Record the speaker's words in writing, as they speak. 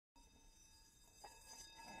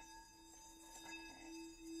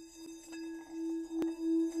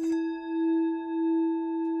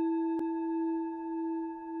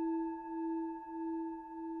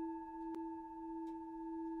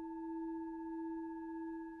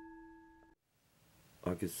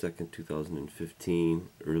August 2nd, 2015.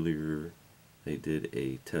 Earlier I did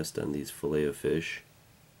a test on these Filet-O-Fish,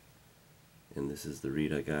 and this is the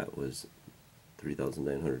read I got was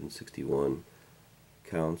 3,961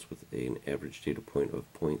 counts with an average data point of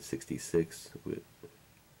 0.66 with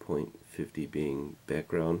 0.50 being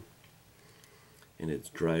background, and it's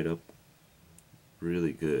dried up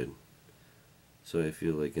really good. So I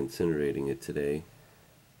feel like incinerating it today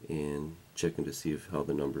and checking to see how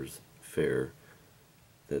the numbers fare,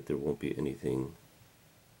 that there won't be anything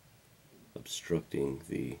obstructing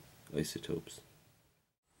the isotopes.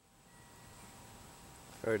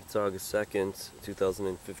 Alright, it's August 2nd,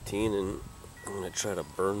 2015, and I'm going to try to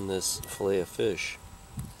burn this fillet of fish.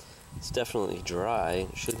 It's definitely dry.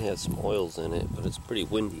 It should have some oils in it, but it's pretty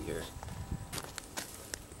windy here.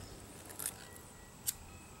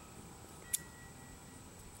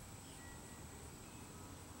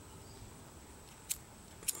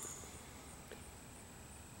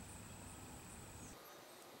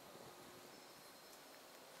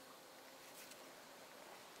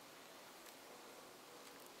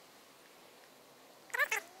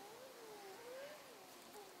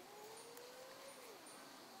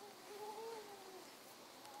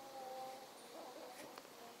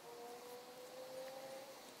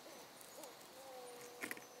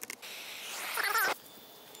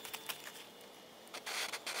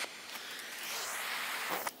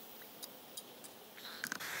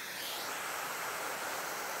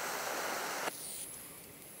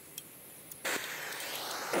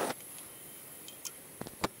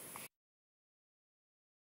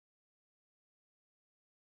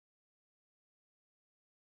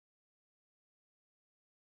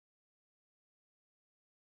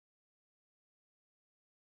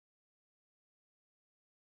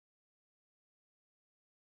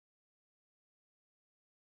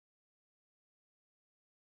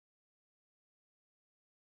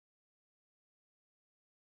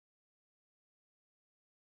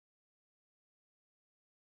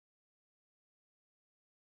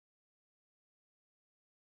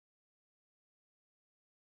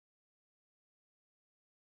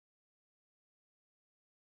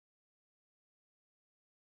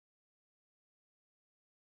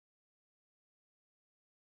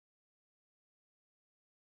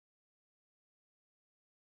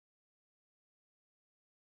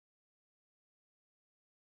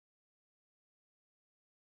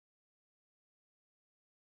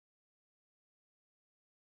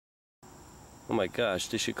 Oh my gosh,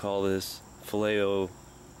 they should call this Filet-O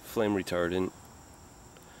flame retardant.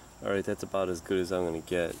 Alright, that's about as good as I'm going to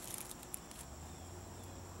get.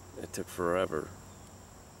 It took forever.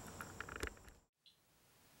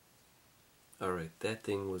 Alright, that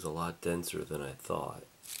thing was a lot denser than I thought.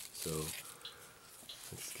 So,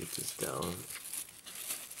 let's get this down.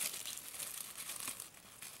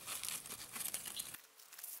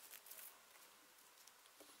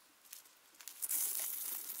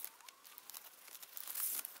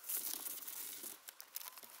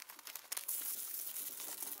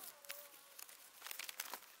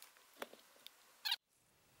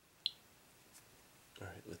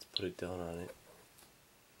 Alright, let's put it down on it.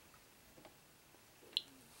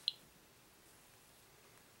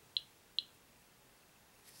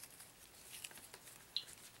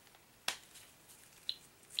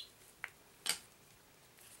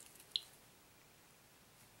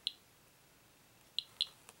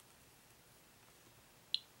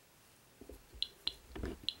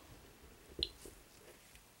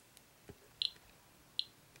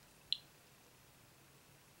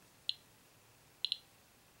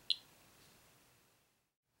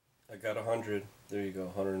 I got 100. There you go,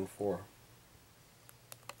 104.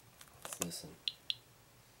 Let's listen.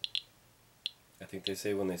 I think they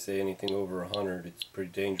say when they say anything over 100, it's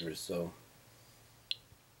pretty dangerous, so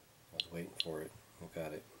I was waiting for it. I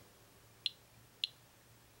got it.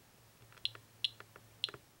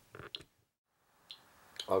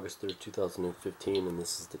 August 3rd, 2015, and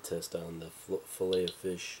this is the test on the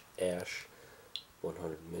Filet-O-Fish ash.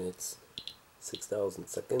 100 minutes, 6,000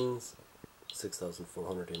 seconds,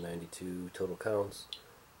 6,492 total counts,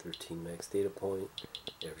 13 max data point.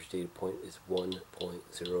 Average data point is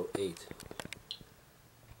 1.08.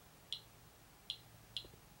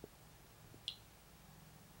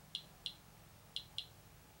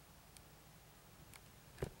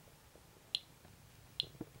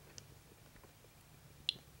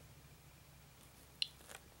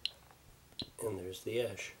 And there's the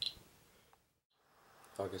ash.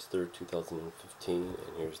 August 3rd, 2015, and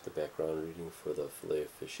here's the background reading for the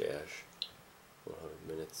Filet-O-Fish ash. 100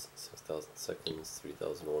 minutes, 6,000 seconds,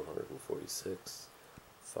 3,146,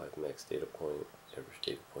 5 max data point, average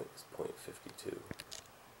data point is 0.52.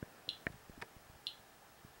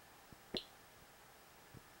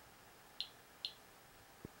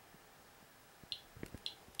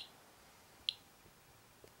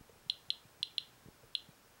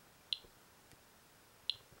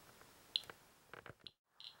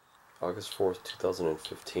 August 4th,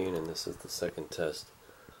 2015, and this is the second test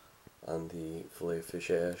on the Filet-O-Fish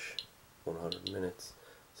ash. 100 minutes,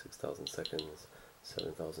 6,000 seconds,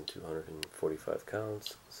 7,245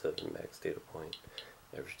 counts, 7 max data point.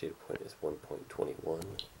 Average data point is 1.21.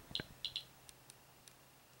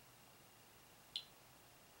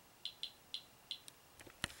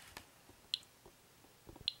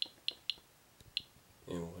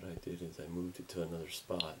 And what I did is I moved it to another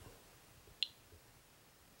spot.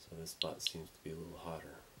 So this spot seems to be a little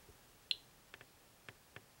hotter.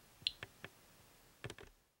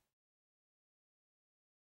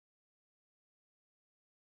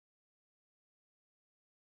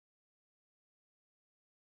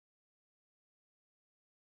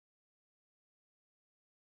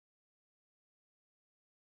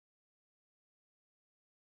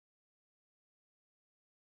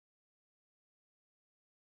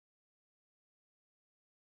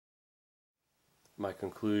 My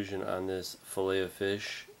conclusion on this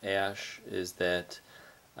Filet-O-Fish ash is that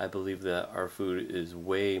I believe that our food is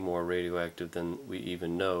way more radioactive than we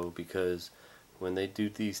even know, because when they do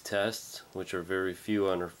these tests, which are very few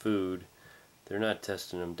on our food, they're not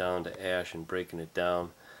testing them down to ash and breaking it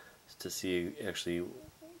down to see actually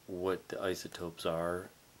what the isotopes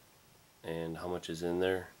are and how much is in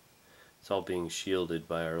there. It's all being shielded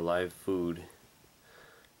by our live food.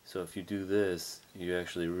 So if you do this, you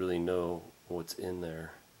actually really know what's in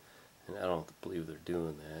there, and I don't believe they're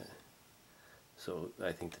doing that. So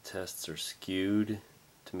I think the tests are skewed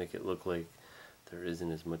to make it look like there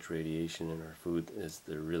isn't as much radiation in our food as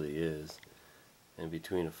there really is. And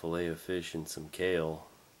between a fillet of fish and some kale,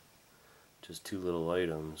 just two little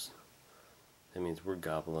items, that means we're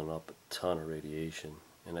gobbling up a ton of radiation,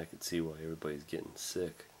 and I could see why everybody's getting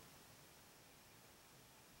sick.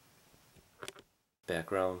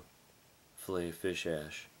 Background, Filet-O-Fish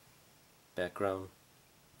ash. Background,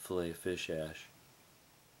 Filet-O-Fish ash.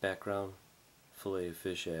 Background,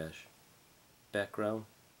 Filet-O-Fish ash. Background,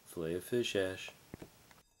 Filet-O-Fish ash.